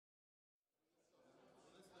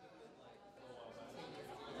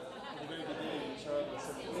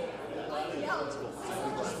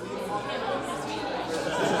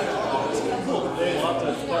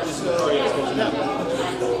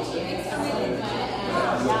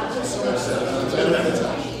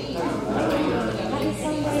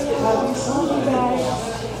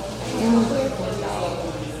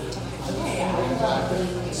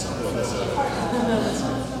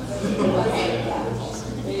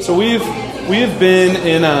So we have been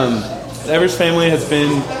in the Evers family has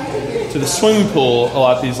been to the swimming pool a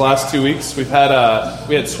lot these last 2 weeks. We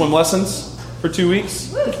had swim lessons for 2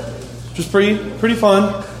 weeks, which was pretty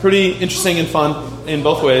fun, pretty interesting and fun in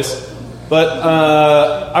both ways. But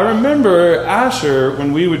I remember Asher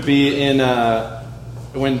when we would be in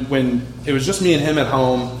when it was just me and him at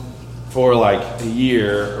home for like a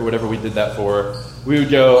year or whatever we did that for. We would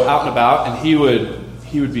go out and about, and he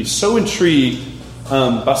would be so intrigued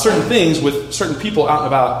by certain things with certain people out and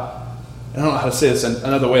about. I don't know how to say this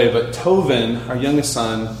another way, but Tovin, our youngest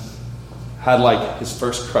son, had like his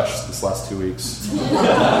first crush this last 2 weeks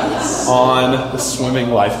on the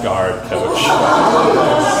swimming lifeguard coach.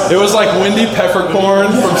 It was like Wendy Peppercorn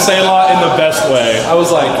from Sandlot in the best way. I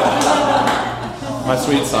was like, my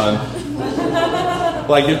sweet son.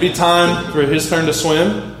 Like, it'd be time for his turn to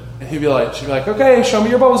swim, and she'd be like, okay, show me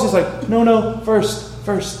your bubbles. He's like, no, first.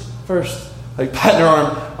 Like, patting her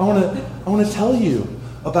arm, I want to tell you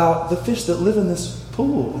about the fish that live in this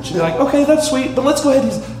pool. And she'd be like, okay, that's sweet, but let's go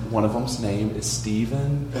ahead. One of them's name is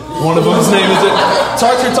Steven. One of them's name is...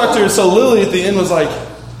 Talk to her. So Lily at the end was like,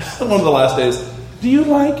 one of the last days, do you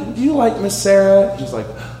like Miss Sarah? She's like,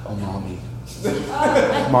 oh, Mommy.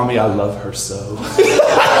 Mommy, I love her so.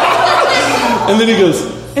 And then he goes,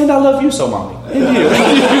 and I love you so, Mommy. And you.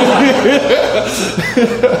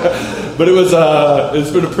 But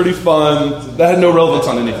it's been a pretty fun... That had no relevance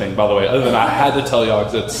on anything, by the way, other than I had to tell y'all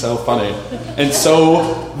because it's so funny and so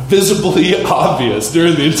visibly obvious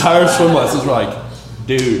during the entire swim lessons. We're like,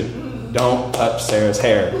 dude, don't touch Sarah's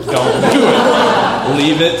hair. Don't do it.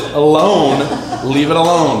 Leave it alone. Leave it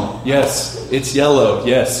alone. Yes, it's yellow.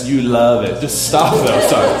 Yes, you love it. Just stop it.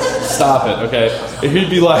 Sorry. Stop it, okay? If he'd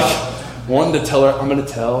be like... wanting to tell her, I'm going to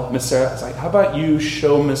tell Miss Sarah. I was like, how about you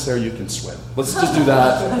show Miss Sarah you can swim? Let's just do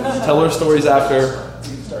that. Tell her stories after.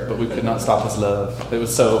 But we could not stop his love. It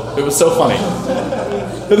was so funny.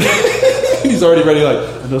 He's already ready, like,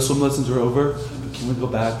 I know swim lessons are over, but can we go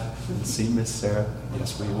back and see Miss Sarah?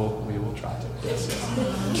 Yes, we will try to. Yes.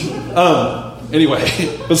 Anyway,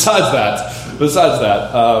 besides that,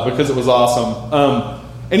 because it was awesome.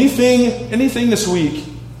 Anything this week?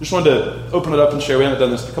 Just wanted to open it up and share. We haven't done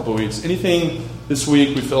this in a couple of weeks. Anything this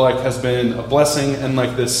week we feel like has been a blessing and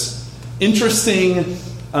like this interesting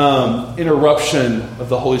interruption of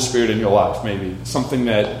the Holy Spirit in your life, maybe. Something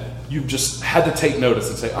that you've just had to take notice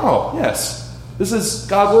and say, oh, yes, this is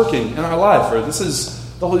God working in our life, or this is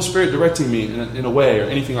the Holy Spirit directing me in a way, or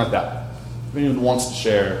anything like that. If anyone wants to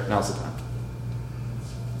share, now's the time.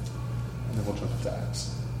 And then we'll jump into Acts.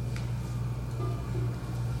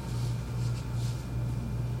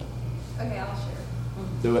 Okay, I'll share.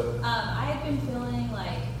 Do it. I had been feeling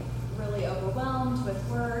like really overwhelmed with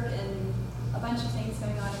work and a bunch of things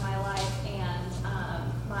going on in my life, and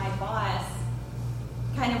my boss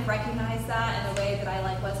kind of recognized that in a way that I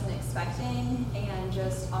like wasn't expecting, and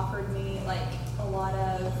just offered me like a lot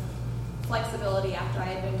of flexibility after I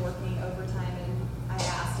had been working overtime. And I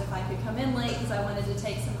asked if I could come in late because I wanted to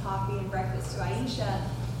take some coffee and breakfast to Aisha,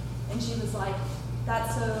 and she was like,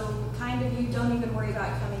 that's so kind of you, don't even worry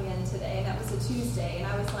about coming in today. And that was a Tuesday, and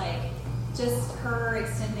I was like, just her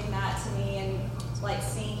extending that to me and like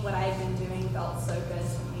seeing what I had been doing felt so good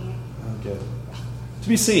to me. Oh, good. To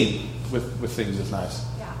be seen with things is nice.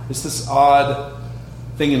 Yeah. It's this odd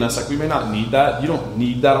thing in us, like we may not need that. You don't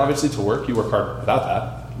need that obviously to work. You work hard without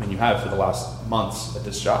that. I mean, you have for the last months at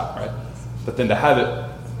this job, right? But then to have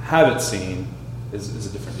it seen is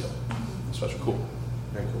a different deal. Especially cool.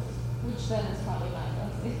 Very cool. Which then is probably not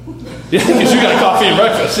healthy. Yeah, because you got coffee and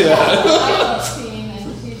breakfast, yeah. I love team, and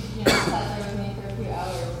she sat there with me for a few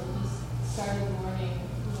hours and just started the morning,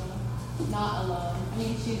 not alone. I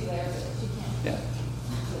mean, she's there, but she can't. Yeah.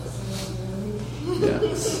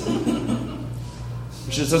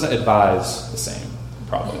 Which just doesn't advise the same,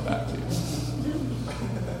 probably back to you.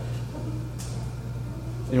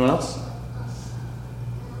 Anyone else?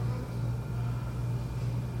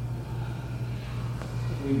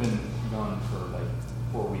 We've been gone for like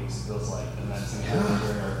 4 weeks, it feels like, and that's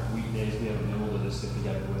during our weekdays we haven't been able to just get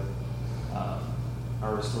together with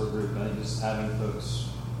our Restore group. And I think just having folks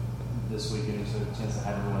this week, getting a chance to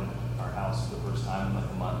have everyone in our house for the first time in like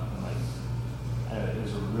a month, and like it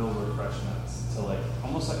was a real refreshment to like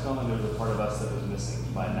almost like feeling like there was a part of us that was missing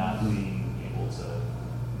by not being able to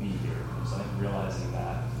be here. And so I think realizing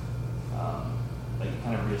that like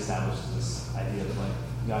kind of reestablishes this idea that like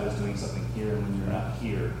God is doing something here, and when you're not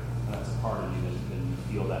here, and that's a part of you, then you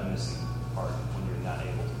feel that missing part when you're not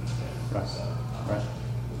able to be there. Right. So, Right.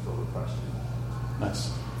 we feel refreshed.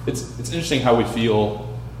 Nice. It's interesting how we feel.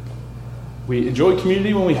 We enjoy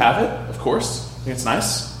community when we have it, of course. I think it's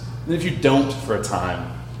nice. And if you don't for a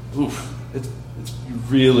time, oof, you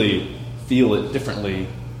really feel it differently.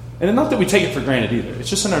 And not that we take it for granted either. It's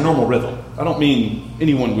just in our normal rhythm. I don't mean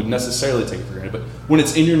anyone would necessarily take it for granted, but when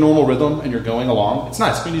it's in your normal rhythm and you're going along, it's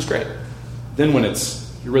nice. Community's great. Then when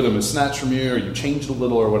your rhythm is snatched from you, or you change it a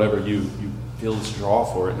little or whatever, you feel this draw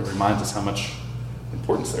for it, and it reminds us how much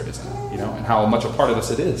importance there is in it, and how much a part of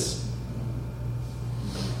us it is.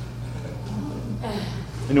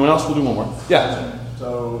 Anyone else? We'll do one more. Yeah.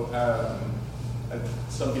 So,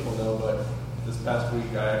 some people know, but this past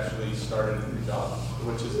week I actually started a new job,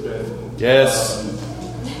 which has been... Yes.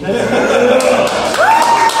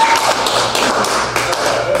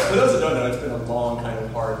 For those that don't know, it's been a long, kind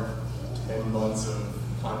of hard 10 months of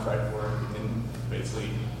contract work and basically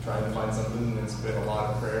trying to find something, and it's been a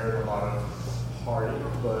lot of prayer and a lot of heartache,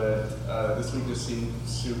 but this week just seemed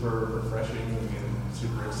super refreshing and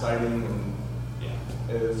super exciting, and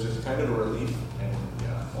it was just kind of a relief, and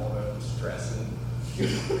all the stress and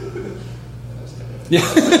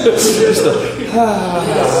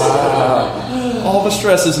all the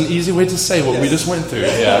stress is an easy way to say what we just went through. No,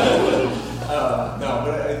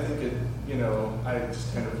 but I think it, I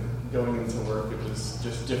just kind of going into work, it was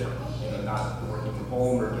just different, not working from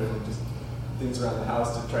home or doing just things around the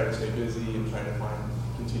house to try to stay busy and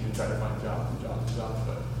continue to try to find jobs,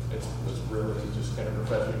 but it was really just kind of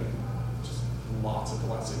refreshing and just lots of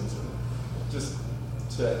blessings, and just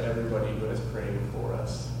to everybody who has prayed for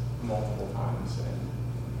us multiple times,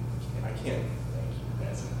 and I can't thank you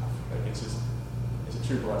guys enough. Like, it's a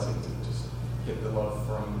true blessing to just get the love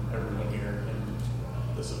from everyone here and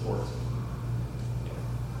the support.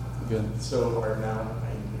 Good. So hard now,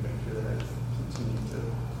 I need to make sure that I continue to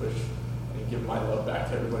push and give my love back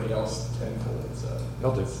to everybody else tenfold. So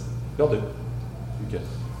Y'all do. You get.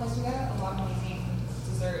 Plus, we got a lot of amazing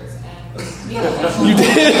desserts and You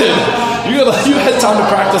did. You had time to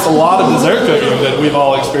practice a lot of dessert cooking that we've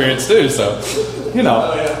all experienced too. So,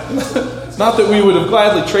 not that we would have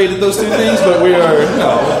gladly traded those two things, but we are.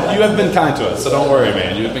 You have been kind to us, so don't worry,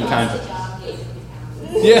 man. You have been kind to us.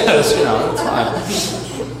 Yes, it's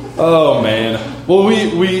fine. Oh man. Well,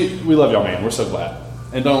 we love y'all, man. We're so glad.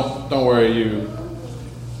 And don't worry.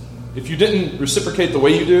 If you didn't reciprocate the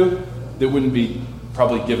way you do, it wouldn't be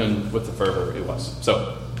probably given with the fervor it was.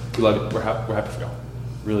 So we love it. We're happy for y'all.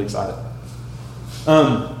 Really excited.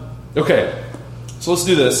 Okay, so let's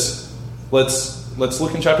do this. Let's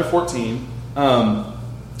look in chapter 14.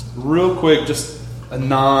 Real quick, just a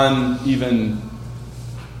non-even.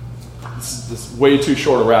 This is way too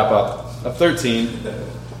short a wrap up of 13.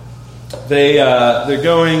 They're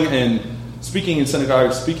going and speaking in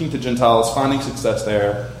synagogues, speaking to Gentiles, finding success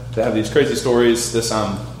there. They have these crazy stories. This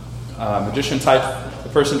magician type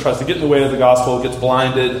person tries to get in the way of the gospel, gets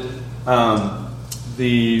blinded.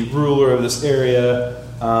 The ruler of this area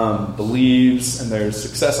believes, and there's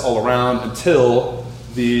success all around until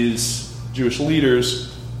these Jewish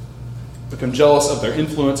leaders become jealous of their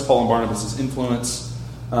influence, Paul and Barnabas' influence.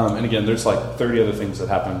 And again, there's like 30 other things that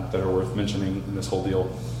happen that are worth mentioning in this whole deal.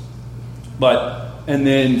 And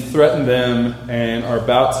then threaten them and are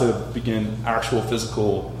about to begin actual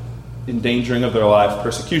physical endangering of their life,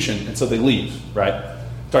 persecution, and so they leave, right?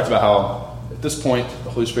 We talked about how at this point the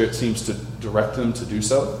Holy Spirit seems to direct them to do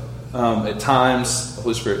so. At times, the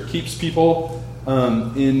Holy Spirit keeps people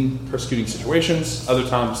in persecuting situations. Other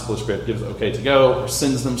times, the Holy Spirit gives it okay to go, or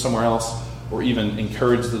sends them somewhere else, or even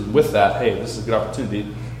encourages them with that, hey, this is a good opportunity.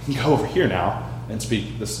 You can go over here now and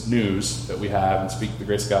speak this news that we have and speak the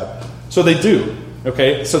grace of God. So they do,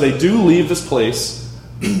 okay? So they do leave this place,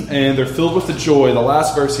 and they're filled with the joy. The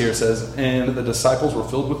last verse here says, and the disciples were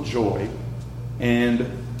filled with joy and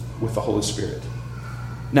with the Holy Spirit.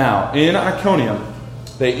 Now, in Iconium,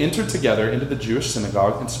 they entered together into the Jewish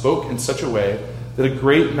synagogue and spoke in such a way that a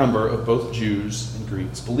great number of both Jews and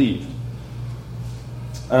Greeks believed.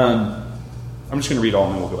 I'm just going to read all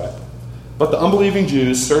and then we'll go back. But the unbelieving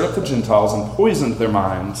Jews stirred up the Gentiles and poisoned their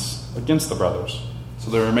minds against the brothers. So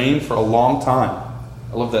they remained for a long time.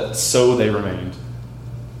 I love that. So they remained.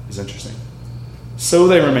 Is interesting. So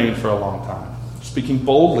they remained for a long time, speaking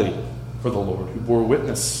boldly for the Lord, who bore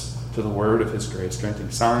witness to the word of his grace, granting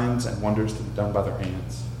signs and wonders to be done by their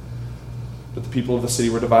hands. But the people of the city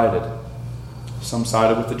were divided. Some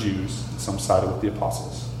sided with the Jews, and some sided with the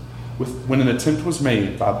apostles. When an attempt was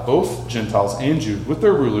made by both Gentiles and Jews with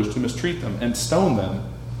their rulers to mistreat them and stone them,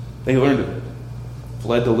 they learned of it,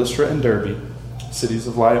 fled to Lystra and Derbe, cities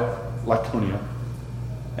of Lycaonia,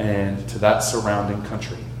 and to that surrounding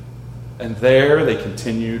country. And there they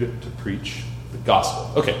continued to preach the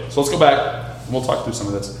gospel. Okay, so let's go back, and we'll talk through some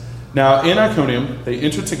of this. Now, in Iconium, they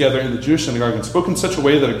entered together in the Jewish synagogue and spoke in such a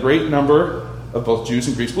way that a great number of both Jews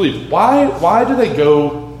and Greeks believed. Why do they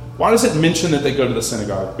go why does it mention that they go to the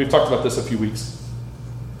synagogue? We've talked about this a few weeks.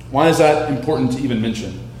 Why is that important to even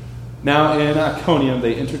mention? Now in Iconium,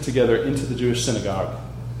 they entered together into the Jewish synagogue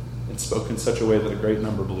and spoke in such a way that a great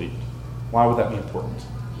number believed. Why would that be important?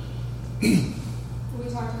 We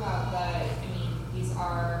talked about that, these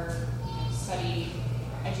are studied,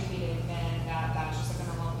 educated men, that's just like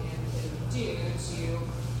a normal thing to do,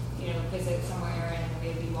 to visit somewhere and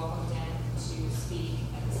they'd be welcomed in to speak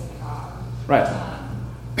at the synagogue. Right.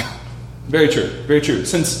 Very true. Very true.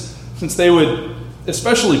 Since they would,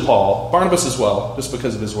 especially Paul, Barnabas as well, just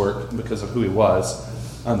because of his work and because of who he was,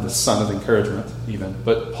 the son of encouragement even,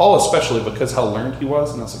 but Paul especially because how learned he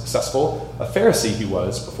was and how successful a Pharisee he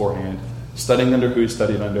was beforehand, studying under who he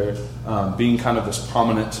studied under, being kind of this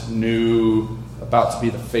prominent, new, about to be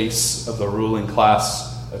the face of the ruling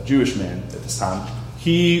class of Jewish men at this time,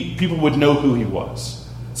 people would know who he was.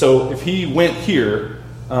 So if he went here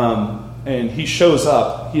and he shows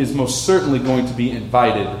up, he is most certainly going to be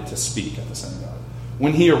invited to speak at the synagogue.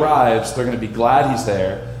 When he arrives, they're going to be glad he's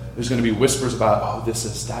there. There's going to be whispers about, oh, this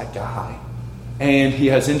is that guy. And he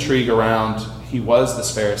has intrigue around, he was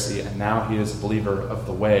this Pharisee, and now he is a believer of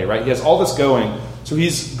the way, right? He has all this going, so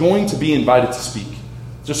he's going to be invited to speak,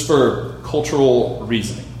 just for cultural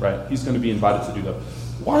reasoning, right? He's going to be invited to do that.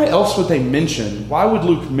 Why else would why would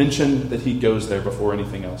Luke mention that he goes there before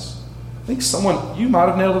anything else? I think you might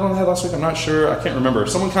have nailed it on the head last week, I'm not sure, I can't remember.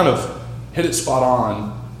 Someone kind of hit it spot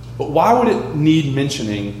on. But why would it need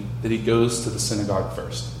mentioning that he goes to the synagogue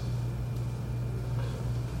first?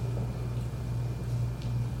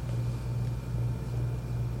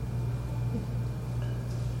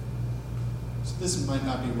 This might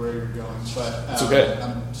not be where you're going, but it's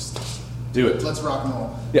okay. Do it. Let's rock and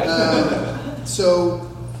roll. Yeah.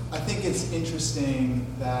 So I think it's interesting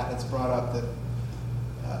that it's brought up that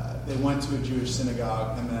they went to a Jewish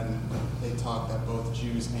synagogue and then they taught that both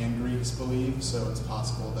Jews and Greeks believe. So it's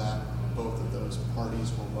possible that both of those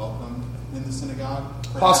parties were welcome in the synagogue.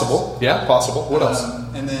 Perhaps. Possible. Yeah, possible. What else?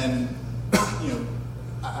 And then,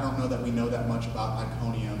 I don't know that we know that much about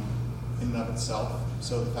Iconium in and of itself.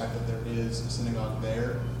 So the fact that there is a synagogue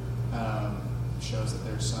there shows that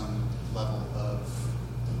there's some level of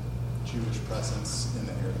Jewish presence in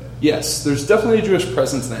the area. Yes, there's definitely a Jewish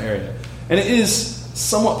presence in the area. And it is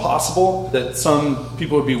somewhat possible that some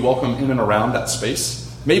people would be welcome in and around that space.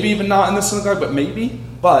 Maybe even not in the synagogue, but maybe.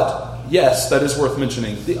 But yes, that is worth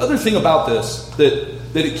mentioning. The other thing about this, that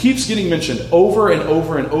it keeps getting mentioned over and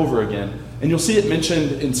over and over again, and you'll see it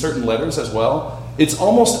mentioned in certain letters as well, it's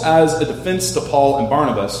almost as a defense to Paul and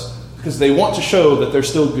Barnabas, because they want to show that they're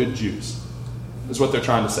still good Jews, is what they're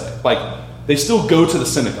trying to say. Like, they still go to the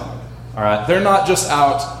synagogue, all right? They're not just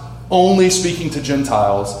out only speaking to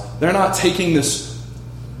Gentiles. They're not taking this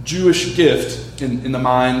Jewish gift in the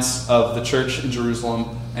minds of the church in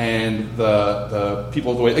Jerusalem and the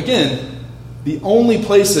people of the way. Again, the only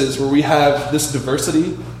places where we have this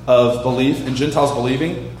diversity of belief and Gentiles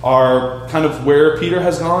believing are kind of where Peter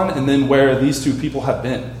has gone and then where these two people have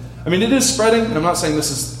been. I mean, it is spreading, and I'm not saying this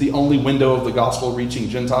is the only window of the gospel reaching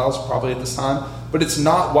Gentiles probably at this time, but it's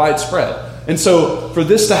not widespread. And so for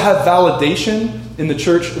this to have validation in the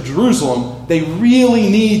church of Jerusalem, they really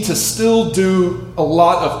need to still do a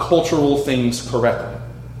lot of cultural things correctly.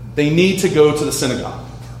 They need to go to the synagogue.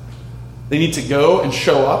 They need to go and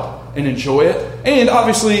show up and enjoy it. And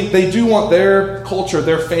obviously, they do want their culture,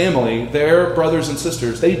 their family, their brothers and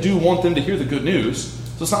sisters, they do want them to hear the good news.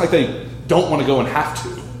 So it's not like they don't want to go and have to,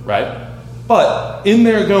 right? But in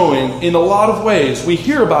their going, in a lot of ways, we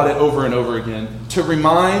hear about it over and over again to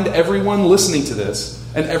remind everyone listening to this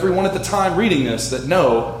and everyone at the time reading this that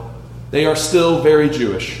no, they are still very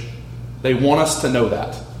Jewish. They want us to know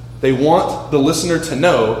that. They want the listener to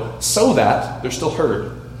know so that they're still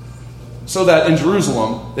heard. So that in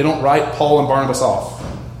Jerusalem, they don't write Paul and Barnabas off,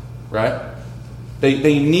 right?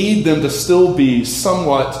 They need them to still be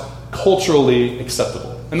somewhat culturally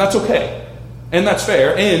acceptable. And that's okay. And that's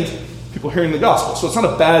fair. And people hearing the gospel. So it's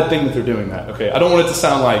not a bad thing that they're doing that, okay? I don't want it to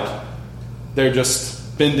sound like they're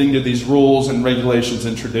just bending to these rules and regulations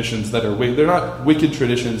and traditions that are wicked. They're not wicked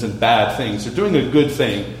traditions and bad things. They're doing a good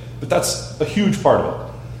thing, but that's a huge part of it.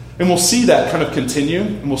 And we'll see that kind of continue,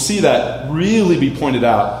 and we'll see that really be pointed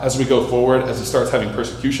out as we go forward, as it starts having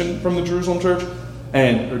persecution from the Jerusalem church,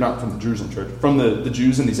 or not from the Jerusalem church, from the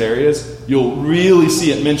Jews in these areas. You'll really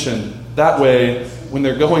see it mentioned. That way, when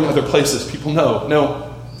they're going other places, people know,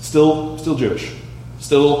 no, still Jewish,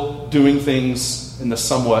 still doing things in the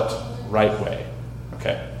somewhat right way.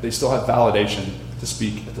 Okay, they still have validation to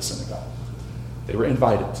speak at the synagogue. They were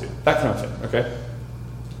invited to, that kind of thing, okay?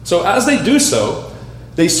 So as they do so,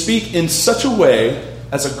 they speak in such a way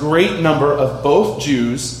as a great number of both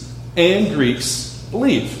Jews and Greeks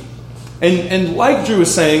believe. And like Drew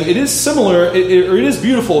was saying, it is similar, or it is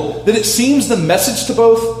beautiful, that it seems the message to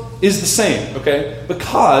both is the same, okay?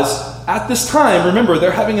 Because at this time, remember,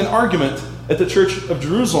 they're having an argument at the Church of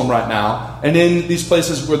Jerusalem right now, and in these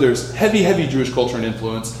places where there's heavy, heavy Jewish culture and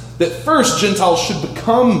influence, that first Gentiles should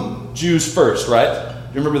become Jews first, right?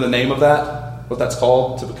 Do you remember the name of that? What that's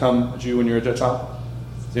called, to become a Jew when you're a Gentile?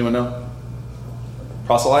 Does anyone know?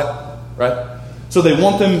 Proselyte, right? So they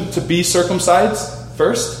want them to be circumcised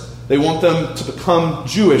first. They want them to become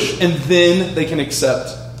Jewish, and then they can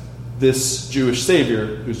accept this Jewish Savior,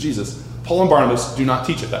 who's Jesus. Paul and Barnabas do not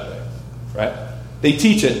teach it that way, right? They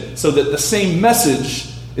teach it so that the same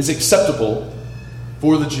message is acceptable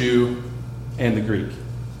for the Jew and the Greek.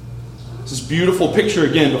 It's this beautiful picture,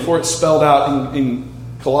 again, before it's spelled out in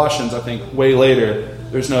Colossians, I think, way later.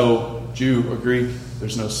 There's no Jew or Greek.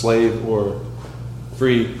 There's no slave or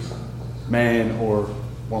free, man or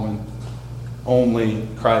woman. Only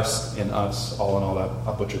Christ in us, all in all. That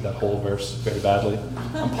I butchered that whole verse very badly.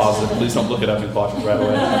 I'm positive. Please don't look it up in Colossians right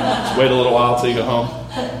away. Just wait a little while till you go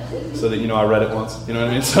home, so that you know I read it once. You know what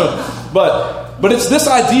I mean? So, but it's this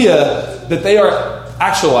idea that they are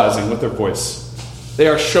actualizing with their voice. They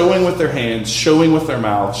are showing with their hands, showing with their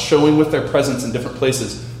mouths, showing with their presence in different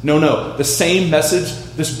places. No. The same message,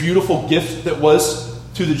 this beautiful gift that was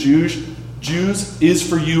to the Jews is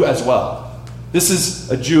for you as well. This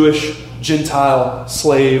is a Jewish, Gentile,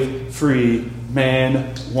 slave, free,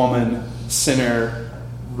 man, woman, sinner,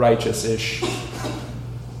 righteous-ish,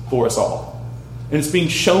 for us all. And it's being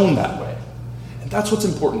shown that way. And that's what's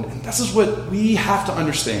important. And this is what we have to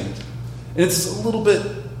understand. And it's a little bit,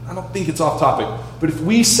 I don't think it's off topic, but if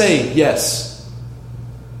we say, yes,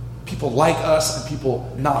 people like us and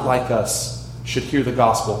people not like us should hear the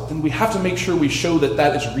gospel, then we have to make sure we show that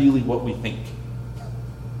that is really what we think.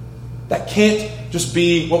 That can't just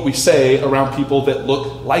be what we say around people that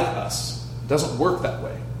look like us. It doesn't work that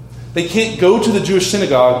way. They can't go to the Jewish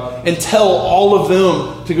synagogue and tell all of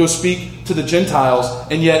them to go speak to the Gentiles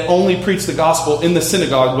and yet only preach the gospel in the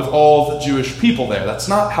synagogue with all the Jewish people there. That's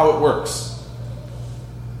not how it works.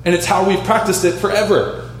 And it's how we've practiced it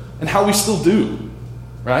forever and how we still do.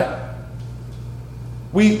 Right?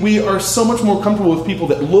 We are so much more comfortable with people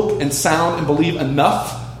that look and sound and believe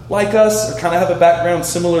enough like us, or kind of have a background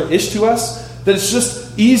similar-ish to us, that it's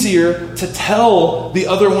just easier to tell the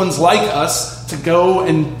other ones like us to go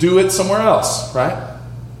and do it somewhere else, right?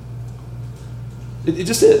 It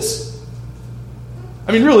just is.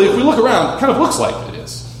 I mean, really, if we look around, it kind of looks like it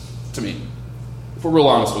is, to me, if we're real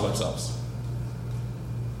honest with ourselves.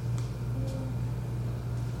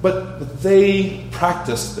 But they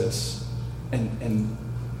practiced this and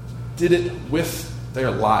did it with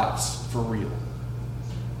their lives, for real.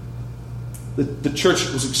 The church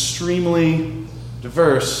was extremely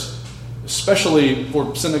diverse, especially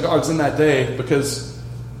for synagogues in that day, because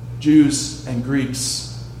Jews and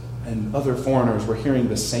Greeks and other foreigners were hearing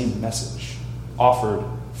the same message offered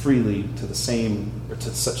freely to the same, or to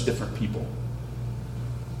such different people.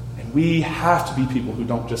 And we have to be people who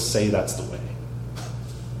don't just say that's the way.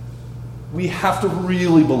 We have to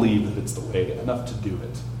really believe that it's the way enough to do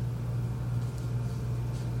it.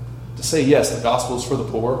 To say, yes, the gospel is for the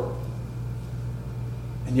poor,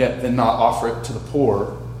 and yet then not offer it to the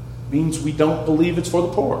poor, means we don't believe it's for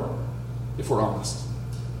the poor, if we're honest.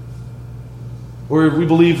 Or we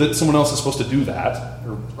believe that someone else is supposed to do that,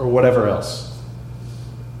 or whatever else.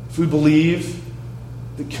 If we believe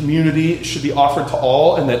that community should be offered to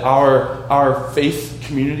all, and that our faith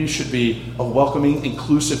community should be a welcoming,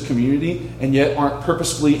 inclusive community, and yet aren't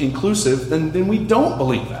purposefully inclusive, then we don't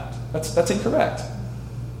believe that. That's incorrect.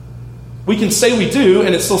 We can say we do,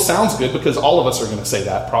 and it still sounds good because all of us are going to say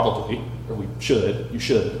that, probably. Or we should. You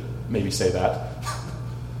should maybe say that.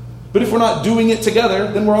 But if we're not doing it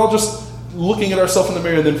together, then we're all just looking at ourselves in the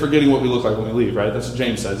mirror and then forgetting what we look like when we leave, right? That's what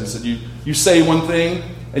James says. He said, you say one thing,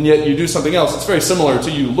 and yet you do something else. It's very similar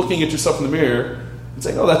to you looking at yourself in the mirror and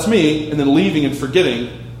saying, oh, that's me, and then leaving and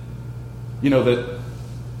forgetting, that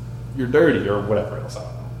you're dirty or whatever else. I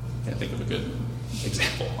don't know. Can't think of a good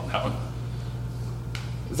example on that one.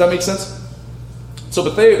 Does that make sense? So,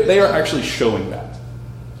 but they are actually showing that.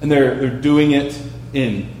 And they're doing it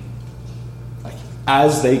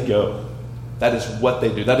as they go. That is what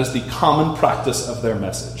they do. That is the common practice of their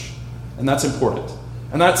message. And that's important.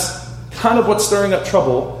 And that's kind of what's stirring up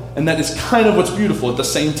trouble, and that is kind of what's beautiful at the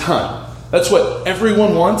same time. That's what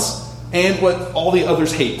everyone wants and what all the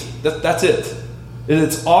others hate. That's it.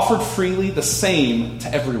 It's offered freely, the same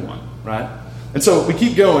to everyone, right? And so we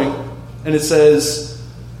keep going, and it says,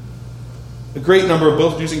 a great number of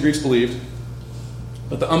both Jews and Greeks believed.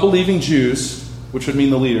 But the unbelieving Jews, which would mean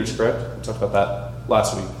the leaders, correct? We talked about that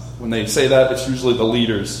last week. When they say that, it's usually the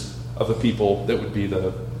leaders of the people that would be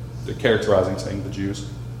the characterizing saying the Jews.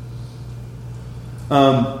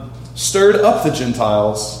 Stirred up the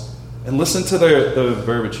Gentiles, and listen to the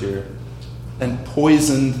verbiage here, and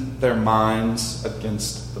poisoned their minds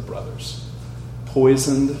against the brothers.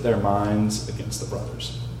 Poisoned their minds against the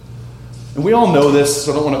brothers. And we all know this,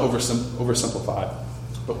 so I don't want to oversimplify.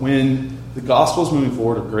 But when the gospel is moving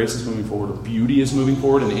forward, or grace is moving forward, or beauty is moving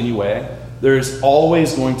forward in any way, there's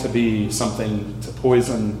always going to be something to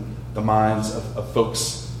poison the minds of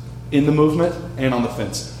folks in the movement and on the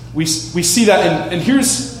fence. We see that, and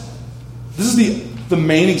this is the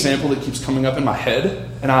main example that keeps coming up in my head,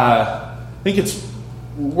 and I think it's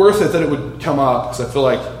worth it that it would come up, because I feel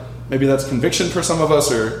like maybe that's conviction for some of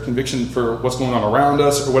us, or conviction for what's going on around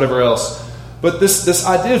us, or whatever else. But this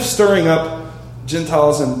idea of stirring up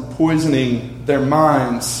Gentiles and poisoning their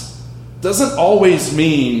minds doesn't always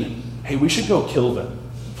mean, hey, we should go kill them.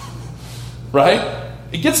 Right?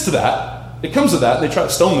 It gets to that. It comes to that. They try to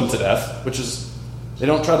stone them to death, which is, they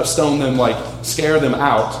don't try to stone them, like scare them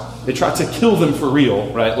out. They try to kill them for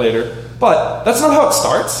real, right, later. But that's not how it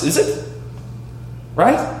starts, is it?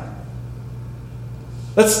 Right?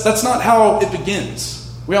 That's not how it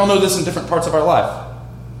begins. We all know this in different parts of our life.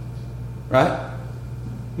 Right?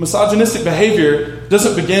 Misogynistic behavior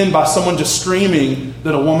doesn't begin by someone just screaming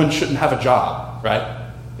that a woman shouldn't have a job, right?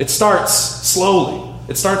 It starts slowly.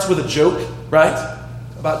 It starts with a joke, right?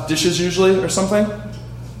 About dishes usually or something.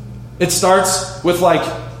 It starts with like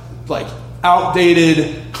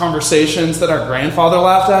outdated conversations that our grandfather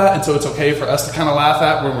laughed at, and so it's okay for us to kind of laugh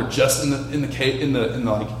at when we're just in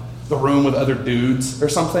the room with other dudes or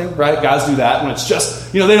something, right? Guys do that when it's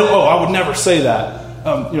just, they don't, I would never say that.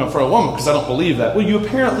 For a woman, because I don't believe that. Well, you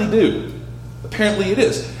apparently do. Apparently it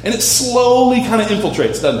is. And it slowly kind of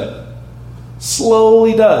infiltrates, doesn't it?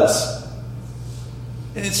 Slowly does.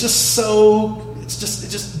 And it just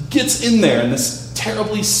gets in there in this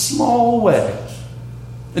terribly small way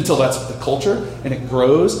until that's the culture, and it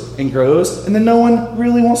grows and grows, and then no one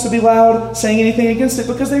really wants to be loud saying anything against it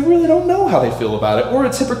because they really don't know how they feel about it. Or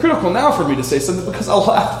it's hypocritical now for me to say something because I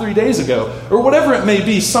laughed 3 days ago. Or whatever it may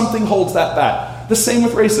be, something holds that back. The same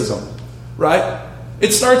with racism, right?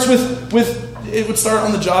 It starts it would start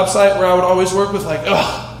on the job site where I would always work with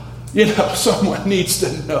someone needs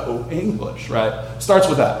to know English, right? Starts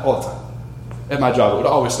with that all the time. At my job, it would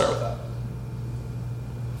always start with that.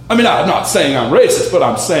 I mean, I'm not saying I'm racist, but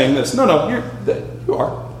I'm saying this. No, you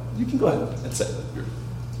are. You can go ahead and say that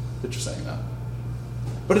you're saying that.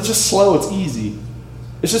 But it's just slow, it's easy.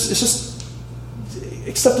 It's just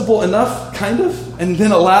acceptable enough, kind of, and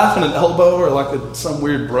then a laugh and an elbow or like some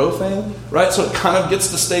weird bro thing, right? So it kind of gets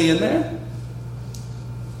to stay in there.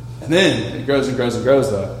 And then it grows and grows and grows,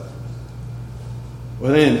 though.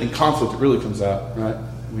 Well, then in conflict, it really comes out, right?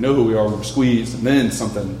 We know who we are when we're squeezed, and then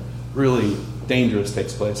something really dangerous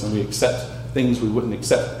takes place, and we accept things we wouldn't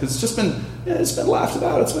accept because it's just been, it's been laughed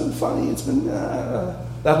about, it's been funny, it's been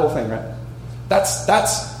that whole thing, right?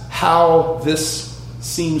 That's how this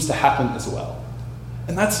seems to happen as well.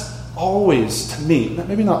 And that's always, to me,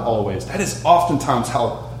 maybe not always, that is oftentimes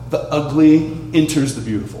how the ugly enters the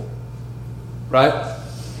beautiful. Right?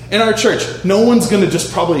 In our church, no one's going to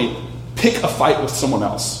just probably pick a fight with someone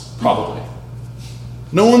else, probably.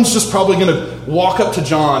 No one's just probably going to walk up to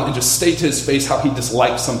John and just state to his face how he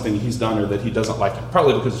dislikes something he's done or that he doesn't like it.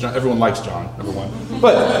 Probably because everyone likes John, number one.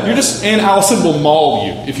 But and Allison will maul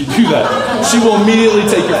you if you do that. She will immediately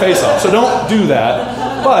take your face off. So don't do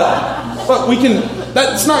that. But we can,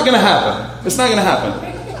 that's not going to happen. It's not going to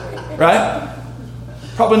happen. Right?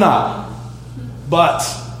 Probably not. But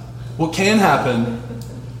what can happen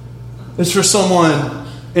is for someone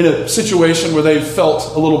in a situation where they've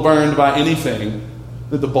felt a little burned by anything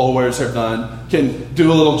that the Bulwares have done, can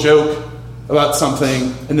do a little joke about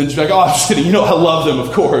something, and then just be like, I'm just kidding, I love them,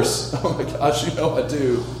 of course. Oh my gosh, I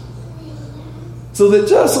do. So that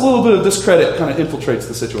just a little bit of discredit kind of infiltrates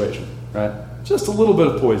the situation, right? Just a little bit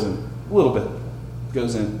of poison, a little bit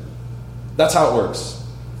goes in. That's how it works.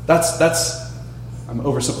 I'm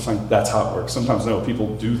oversimplifying, that's how it works. Sometimes,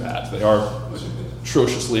 people do that. They are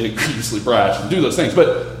atrociously, egregiously brash and do those things,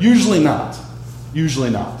 but usually not. Usually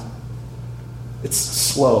not. It's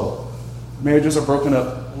slow. Marriages are broken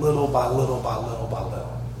up little by little by little by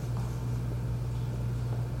little.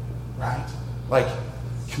 Right? Like,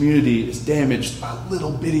 community is damaged by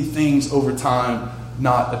little bitty things over time,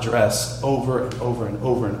 not addressed over and over and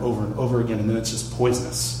over and over and over again, and then it's just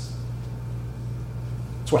poisonous.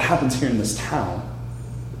 It's what happens here in this town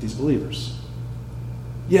with these believers.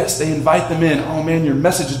 Yes, they invite them in. Oh man, your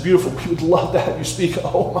message is beautiful. We would love to have you speak.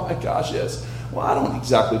 Oh my gosh, yes. Well, I don't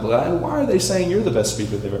exactly believe that. And why are they saying you're the best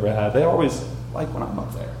speaker they've ever had? They always like when I'm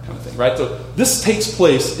up there, kind of thing, right? So this takes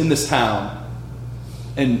place in this town,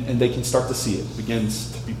 and they can start to see it. It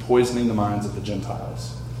begins to be poisoning the minds of the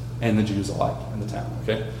Gentiles and the Jews alike in the town,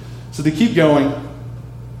 okay? So they keep going.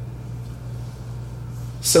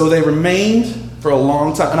 So they remained for a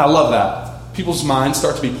long time, and I love that. People's minds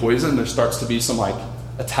start to be poisoned. There starts to be some,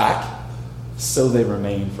 attack. So they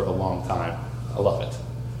remained for a long time. I love it.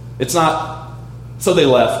 It's not, so they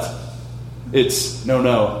left. It's,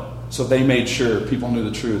 no. So they made sure people knew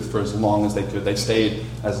the truth for as long as they could. They stayed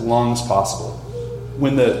as long as possible.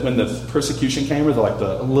 When the persecution came, or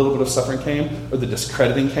a little bit of suffering came, or the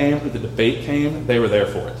discrediting came, or the debate came, they were there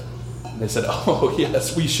for it. And they said, oh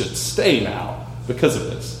yes, we should stay now because of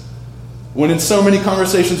this. When in so many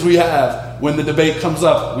conversations we have, when the debate comes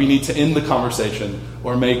up, we need to end the conversation,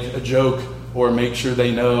 or make a joke, or make sure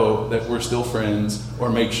they know that we're still friends, or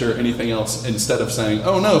make sure anything else, instead of saying,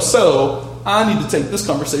 oh no, so I need to take this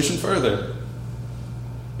conversation further.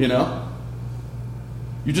 You know?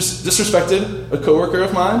 You just disrespected a coworker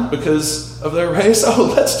of mine because of their race?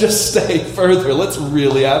 Oh, let's just stay further. Let's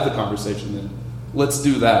really have the conversation then. Let's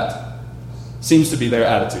do that. Seems to be their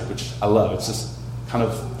attitude, which I love. It's just kind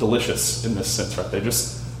of delicious in this sense, right? They're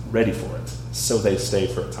just ready for it. So they stay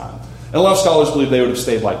for a time. And a lot of scholars believe they would have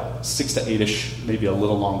stayed 6 to 8-ish, maybe a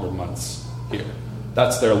little longer months here.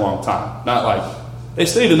 That's their long time. Not they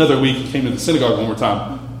stayed another week and came to the synagogue one more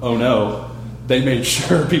time. Oh no. They made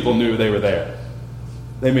sure people knew they were there.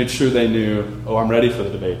 They made sure they knew, oh, I'm ready for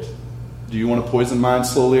the debate. Do you want to poison mine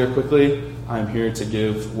slowly or quickly? I'm here to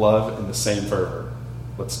give love in the same fervor.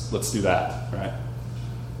 Let's do that, right?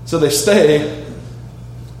 So they stay,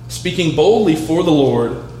 speaking boldly for the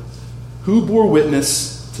Lord, who bore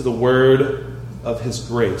witness to the word of his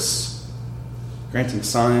grace, granting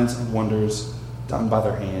signs and wonders done by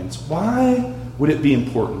their hands. Why would it be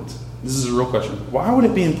important? This is a real question. Why would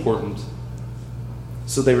it be important?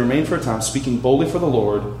 So they remained for a time, speaking boldly for the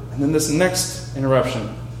Lord. And then this next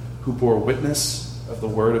interruption, who bore witness of the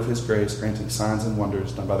word of his grace, granting signs and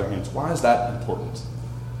wonders done by their hands. Why is that important?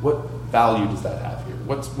 What value does that have here?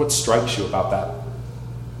 What strikes you about that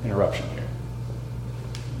interruption here?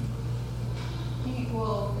 I think,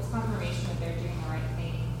 well, it's confirmation that they're doing the right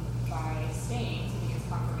thing by staying. So I think it's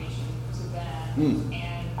confirmation to them.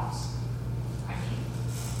 And I mean,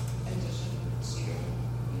 in addition to,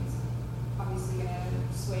 it's obviously going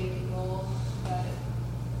to sway people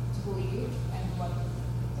to believe and what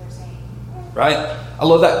they're saying. Right? I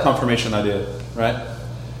love that confirmation idea, right?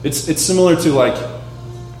 It's similar to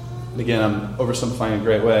again, I'm oversimplifying in a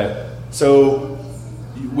great way. So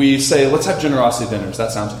we say, let's have generosity dinners.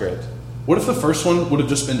 That sounds great. What if the first one would have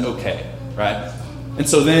just been okay, right? And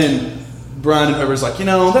so then Brian and Pepper's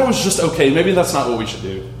that was just okay. Maybe that's not what we should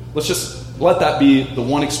do. Let's just let that be the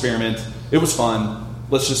one experiment. It was fun.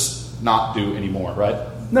 Let's just not do anymore, right?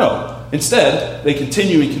 No. Instead, they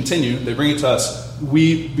continue and continue. They bring it to us.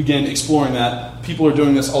 We begin exploring that. People are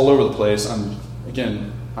doing this all over the place.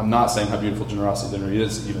 I'm not saying how beautiful generosity dinner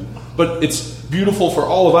is even. But it's beautiful for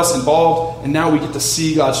all of us involved, and now we get to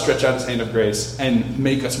see God stretch out his hand of grace and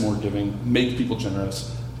make us more giving, make people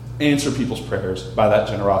generous, answer people's prayers by that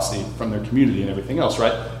generosity from their community and everything else,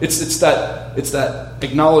 right? It's that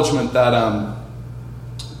acknowledgement that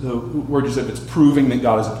the word you said, it's proving that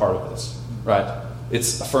God is a part of this, right?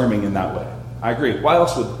 It's affirming in that way. I agree. Why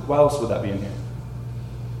else would that be in here?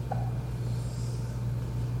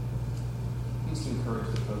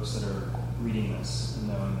 That are reading this and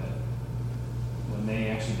knowing that when they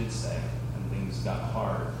actually did stay and things got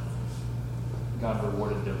hard, God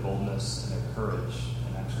rewarded their boldness and their courage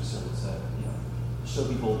and actually sort of said, show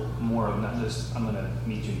people more of not just, I'm going to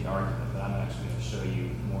meet you in the argument, but I'm actually going to show you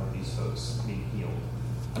more of these folks being healed.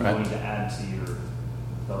 I'm going to add to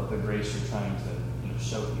the grace you're trying to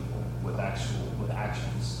show people with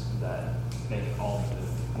actions that make it all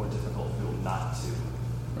more difficult for people not to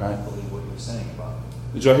believe what you're saying about them.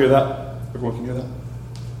 Did y'all hear that? Everyone can hear that?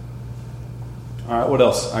 All right, what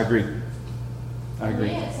else? I agree. For me,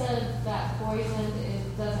 it said that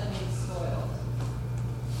poisoned doesn't mean spoiled.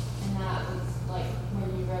 And that was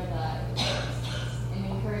when you read that, it was an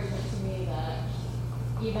encouragement to me that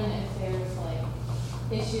even if there's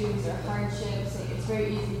issues or hardships, it's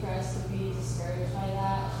very easy for us to be discouraged by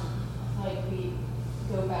that. We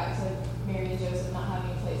go back to Mary and Joseph not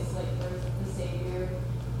having a place to birth the Savior.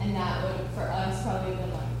 And that would, for us, probably have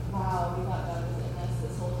been wow, we thought God was in us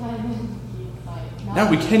this whole time. And he now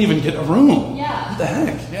we can't even get a room. Yeah. What the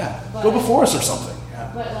heck? Yeah. Go before us or something.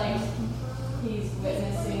 Yeah. But he's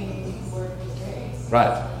witnessing the word of his grace.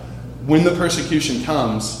 Right. When the persecution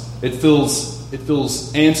comes, it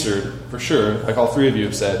feels answered for sure, like all three of you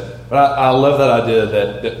have said. But I love that idea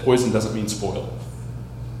that poison doesn't mean spoiled.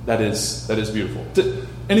 That is beautiful.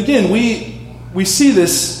 And again, we see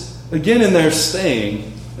this again in their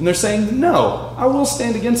staying, and they're saying, no, I will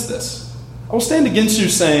stand against this. I will stand against you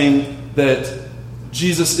saying that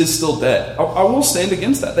Jesus is still dead. I will stand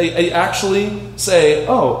against that. They actually say,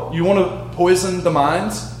 oh, you want to poison the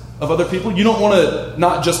minds of other people? You don't want to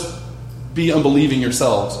not just be unbelieving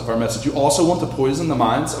yourselves of our message. You also want to poison the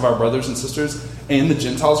minds of our brothers and sisters and the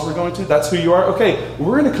Gentiles we're going to? That's who you are? Okay,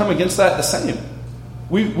 we're going to come against that the same.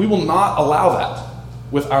 We will not allow that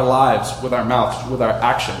with our lives, with our mouths, with our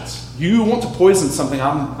actions. You want to poison something,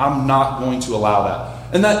 I'm not going to allow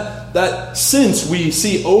that. And that sense we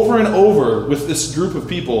see over and over with this group of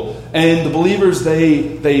people, and the believers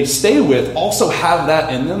they stay with also have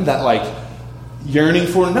that in them, that like yearning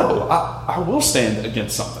for, no, I will stand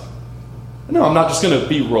against something. No, I'm not just going to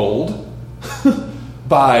be rolled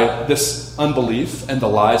by this unbelief and the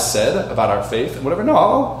lies said about our faith and whatever. No,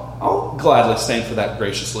 I'll gladly stand for that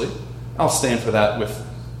graciously. I'll stand for that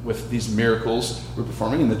with these miracles we're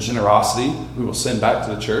performing and the generosity we will send back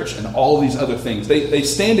to the church and all these other things. They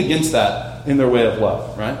stand against that in their way of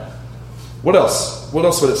love, right? What else? What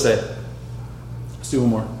else would it say? Let's do one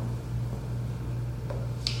more.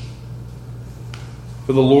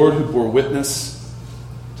 For the Lord who bore witness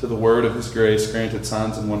to the word of his grace granted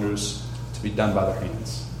signs and wonders to be done by their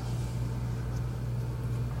hands.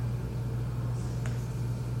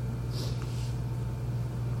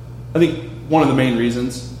 I think one of the main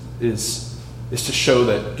reasons is to show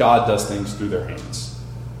that God does things through their hands.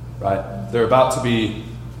 Right? They're about to be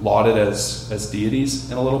lauded as deities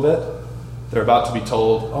in a little bit. They're about to be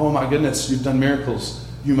told, oh my goodness, you've done miracles.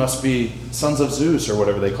 You must be sons of Zeus, or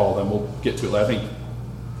whatever they call them. We'll get to it later. I think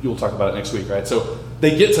you'll talk about it next week, right? So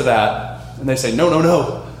they get to that, and they say,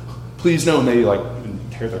 no, please no. And they even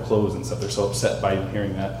tear their clothes and stuff. They're so upset by even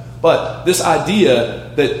hearing that. But this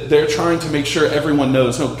idea that they're trying to make sure everyone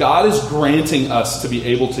knows, no, God is granting us to be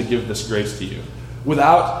able to give this grace to you.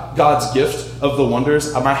 Without God's gift of the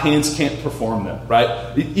wonders, my hands can't perform them,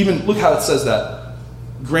 right? Even look how it says that.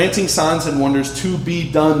 Granting signs and wonders to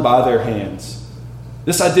be done by their hands.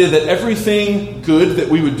 This idea that everything good that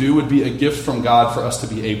we would do would be a gift from God for us to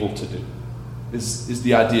be able to do is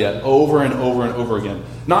the idea over and over and over again.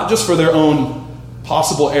 Not just for their own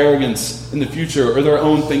possible arrogance in the future or their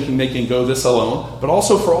own thinking they can go this alone, but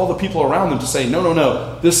also for all the people around them to say,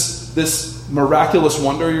 no. This miraculous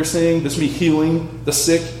wonder you're seeing, this me healing the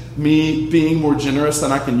sick, me being more generous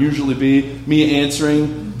than I can usually be, me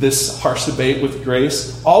answering this harsh debate with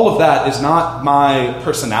grace, all of that is not my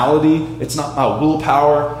personality, it's not my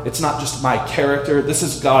willpower, it's not just my character. This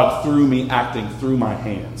is God through me acting through my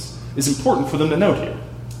hands. It's important for them to note here.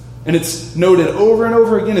 And it's noted over and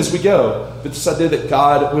over again as we go. But this idea that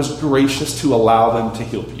God was gracious to allow them to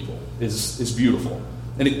heal people is beautiful.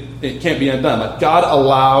 And it can't be undone. Like God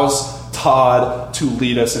allows Todd to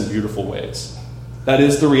lead us in beautiful ways. That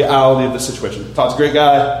is the reality of the situation. Todd's a great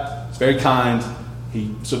guy. He's very kind.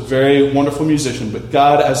 He's a very wonderful musician. But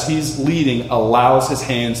God, as he's leading, allows his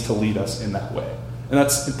hands to lead us in that way. And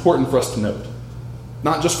that's important for us to note.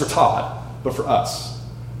 Not just for Todd, but for us.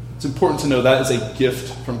 It's important to know that is a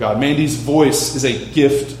gift from God. Mandy's voice is a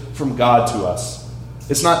gift from God to us.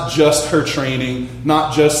 It's not just her training,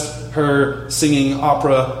 not just her singing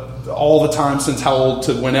opera all the time since how old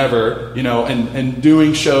to whenever, and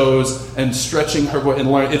doing shows and stretching her voice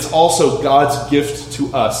and learning. It's also God's gift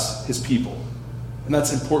to us, his people. And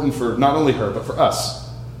that's important for not only her, but for us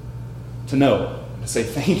to know, to say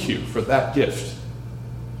thank you for that gift.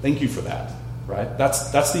 Thank you for that. Right?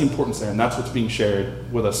 That's the importance there, and that's what's being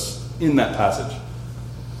shared with us in that passage.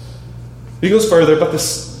 He goes further, but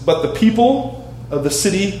the people of the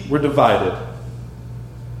city were divided.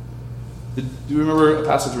 Do you remember a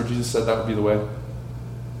passage where Jesus said that would be the way?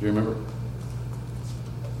 Do you remember?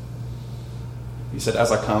 He said, as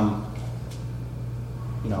I come,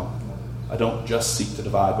 I don't just seek to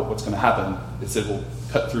divide, but what's going to happen is it will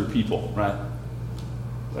cut through people, right?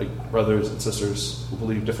 Like brothers and sisters who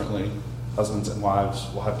believe differently. Husbands and wives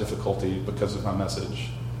will have difficulty because of my message.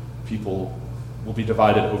 People will be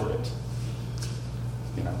divided over it.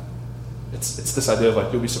 It's this idea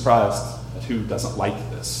of you'll be surprised at who doesn't like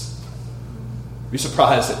this. Be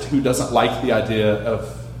surprised at who doesn't like the idea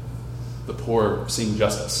of the poor seeing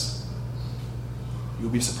justice.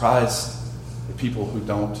 You'll be surprised at people who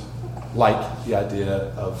don't like the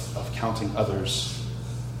idea of counting others,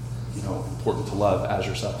 important to love as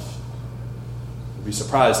yourself. You'll be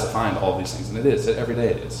surprised to find all these things, and it is. Every day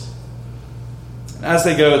it is. As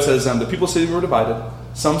they go, it says, the people of the city were divided.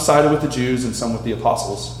 Some sided with the Jews and some with the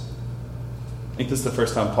apostles. I think this is the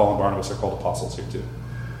first time Paul and Barnabas are called apostles here too.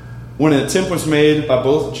 When an attempt was made by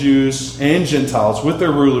both Jews and Gentiles with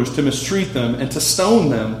their rulers to mistreat them and to stone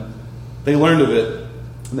them, they learned of it,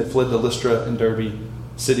 and they fled to Lystra and Derbe,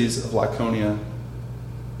 cities of Lycaonia,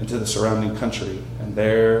 and to the surrounding country. And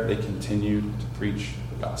there they continued to preach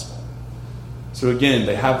the gospel. So again,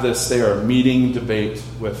 they are meeting debate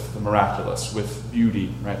with the miraculous, with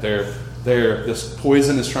beauty, right? This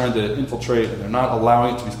poison is trying to infiltrate, and they're not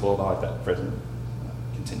allowing it to be spoiled. I like that phrase.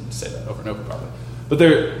 I continue to say that over and over, probably. But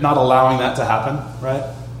they're not allowing that to happen,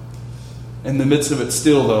 right? In the midst of it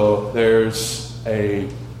still, though, there's a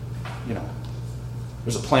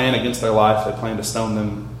plan against their life. They plan to stone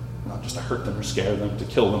them, not just to hurt them or scare them, to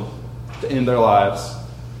kill them, to end their lives.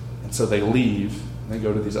 And so they leave, and they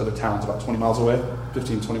go to these other towns about 20 miles away,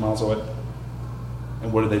 15, 20 miles away.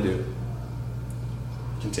 And what do?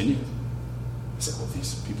 Continue. They say, well,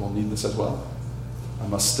 these people need this as well. I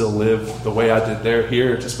must still live the way I did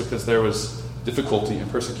here. Just because there was difficulty and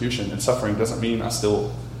persecution and suffering doesn't mean I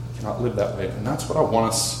still cannot live that way. And that's what I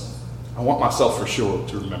want myself for sure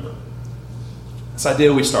to remember. This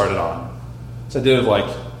idea we started on. This idea of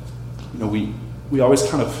we always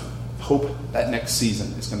kind of hope that next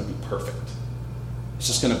season is going to be perfect. It's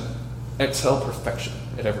just going to exhale perfection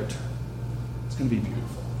at every turn. It's going to be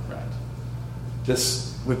beautiful, right?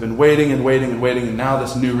 We've been waiting and waiting and waiting, and now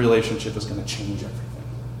this new relationship is going to change everything.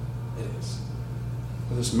 It is.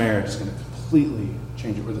 Or this marriage is going to completely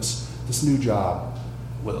change it, or this new job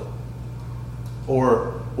will.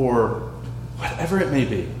 Or whatever it may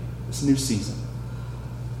be, this new season.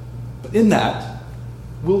 But in that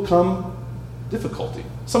will come difficulty.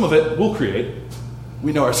 Some of it we'll create.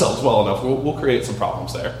 We know ourselves well enough. We'll create some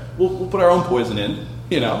problems there. We'll put our own poison in,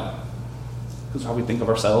 because how we think of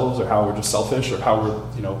ourselves, or how we're just selfish, or how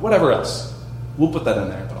we're, whatever else. We'll put that in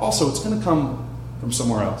there. But also it's going to come from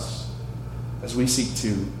somewhere else as we seek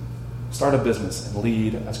to start a business and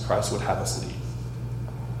lead as Christ would have us lead.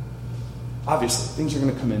 Obviously, things are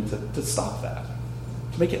going to come in to stop that,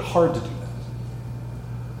 to make it hard to do that.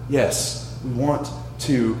 Yes, we want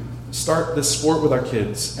to start this sport with our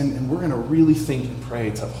kids, and we're going to really think and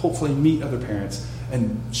pray to hopefully meet other parents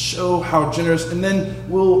and show how generous, and then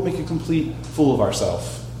we'll make a complete fool of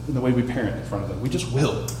ourselves in the way we parent in front of them. We just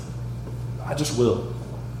will. I just will,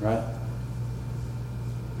 right?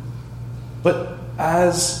 But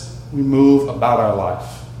as we move about our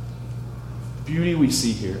life, the beauty we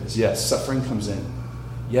see here is, yes, suffering comes in.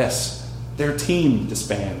 Yes, their team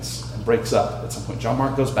disbands and breaks up at some point. John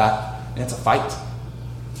Mark goes back, and it's a fight.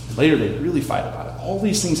 And later they really fight about it. All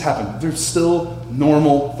these things happen. They're still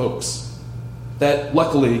normal folks that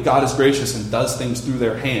luckily God is gracious and does things through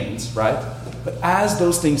their hands, right? But as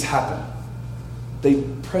those things happen, they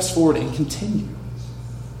press forward and continue.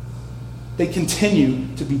 They continue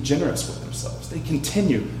to be generous with themselves. They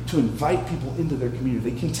continue to invite people into their community.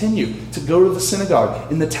 They continue to go to the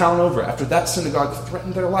synagogue in the town over. After that synagogue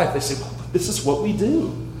threatened their life, they say, well, this is what we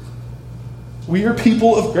do. We are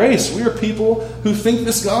people of grace. We are people who think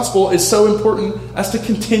this gospel is so important as to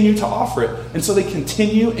continue to offer it. And so they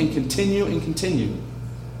continue and continue and continue,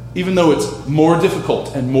 even though it's more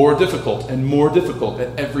difficult and more difficult and more difficult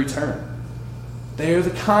at every turn. They are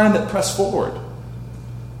the kind that press forward.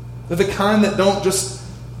 They're the kind that don't just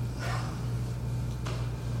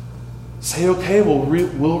say, okay, we'll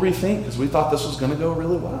rethink because we thought this was going to go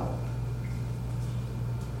really well.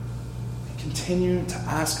 They continue to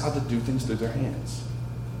ask God to do things through their hands.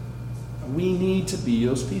 And we need to be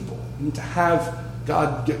those people. We need to have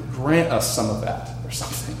God grant us some of that or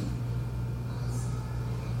something.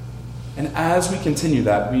 And as we continue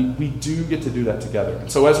that, we do get to do that together. And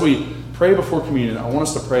so as we pray before communion, I want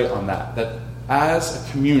us to pray on that as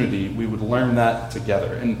a community, we would learn that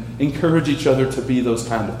together and encourage each other to be those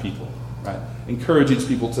kind of people, right? Encourage each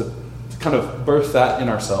people to kind of birth that in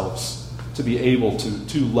ourselves, to be able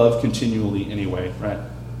to love continually anyway, right?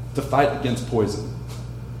 To fight against poison,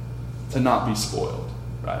 to not be spoiled,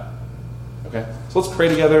 right? Okay? So let's pray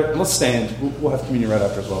together, and let's stand. We'll have communion right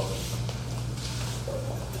after as well.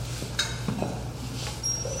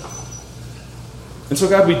 And so,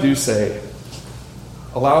 God, we do say,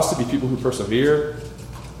 allow us to be people who persevere.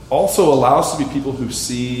 Also allow us to be people who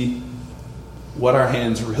see what our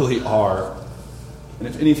hands really are. And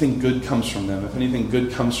if anything good comes from them, if anything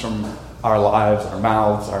good comes from our lives, our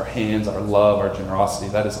mouths, our hands, our love, our generosity,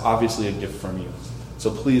 that is obviously a gift from you.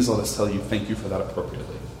 So please let us tell you thank you for that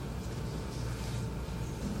appropriately.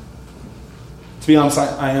 To be honest,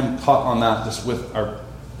 I am caught on that just with our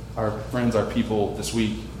friends, our people this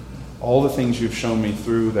week. All the things you've shown me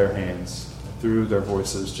through their hands, through their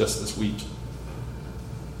voices just this week.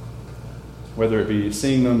 Whether it be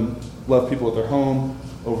seeing them love people at their home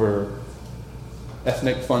over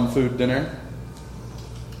ethnic fun food dinner,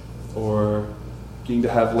 or getting to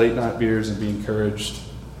have late night beers and be encouraged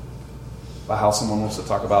by how someone wants to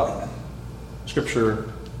talk about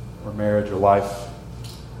scripture or marriage or life.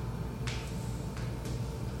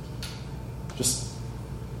 Just,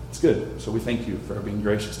 it's good. So we thank you for being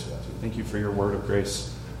gracious to us. We thank you for your word of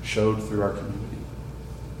grace showed through our community.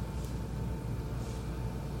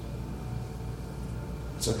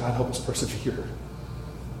 So God, help us persevere.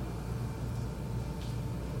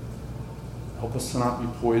 Help us to not be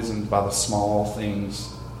poisoned by the small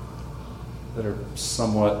things that are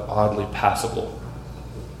somewhat oddly passable.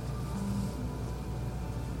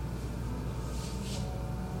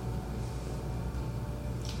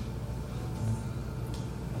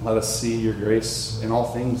 And let us see your grace in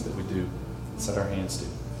all things that we do and set our hands to.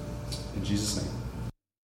 In Jesus' name.